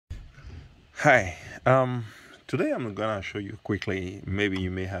Hi, today I'm gonna show you quickly. Maybe you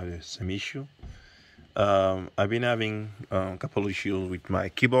may have some issue. I've been having a couple issues with my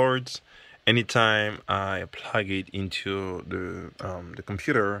keyboards. Anytime I plug it into the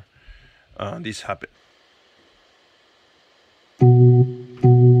computer, this happens.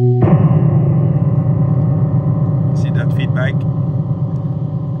 See that feedback?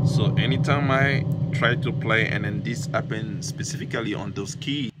 So anytime I try to play, and then this happens specifically on those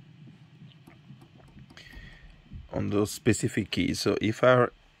keys. On those specific keys. So if I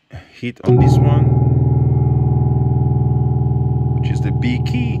hit on this one, which is the B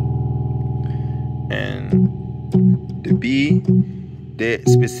key, and the B, they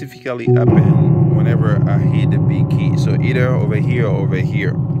specifically happen whenever I hit the B key. So either over here or over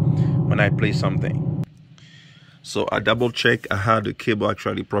here when I play something. So I double check I had the cable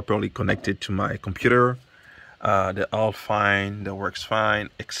actually properly connected to my computer. They're all fine, that works fine,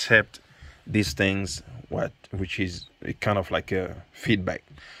 except these things, which is kind of like a feedback.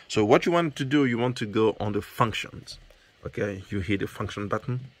 So what you want to do, you want to go on the functions. Okay, you hit the function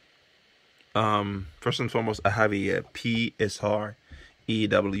button. First and foremost, I have a PSR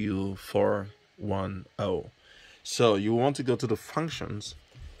EW410. So you want to go to the functions.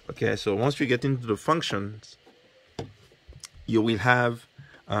 Okay, so once you get into the functions, you will have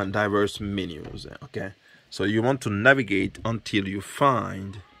diverse menus. Okay, so you want to navigate until you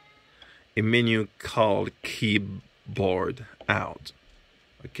find a menu called Kbdout.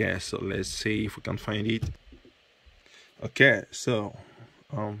 Okay, so let's see if we can find it. Okay, so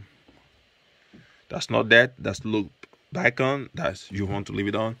that's not that. That's loop back on. That's you want to leave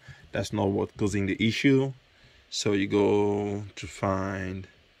it on. That's not what causing the issue. So you go to find.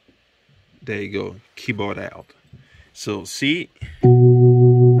 There you go, Kbdout. So see.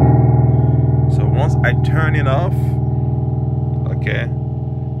 So once I turn it off, okay.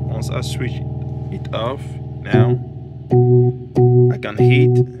 Once I switch it off, now I can hit,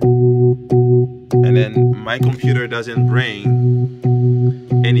 and then my computer doesn't bring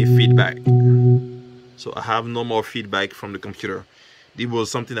any feedback. So I have no more feedback from the computer. It was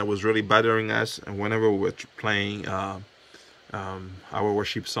something that was really bothering us, and whenever we were playing our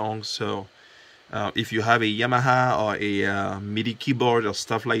worship songs. So if you have a Yamaha or a MIDI keyboard or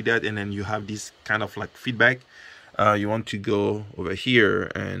stuff like that, and then you have this kind of like feedback, you want to go over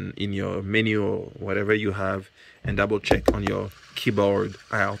here and in your menu or whatever you have and double check on your keyboard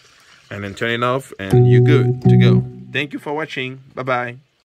out and then turn it off, and you're good to go. Thank you for watching. Bye bye.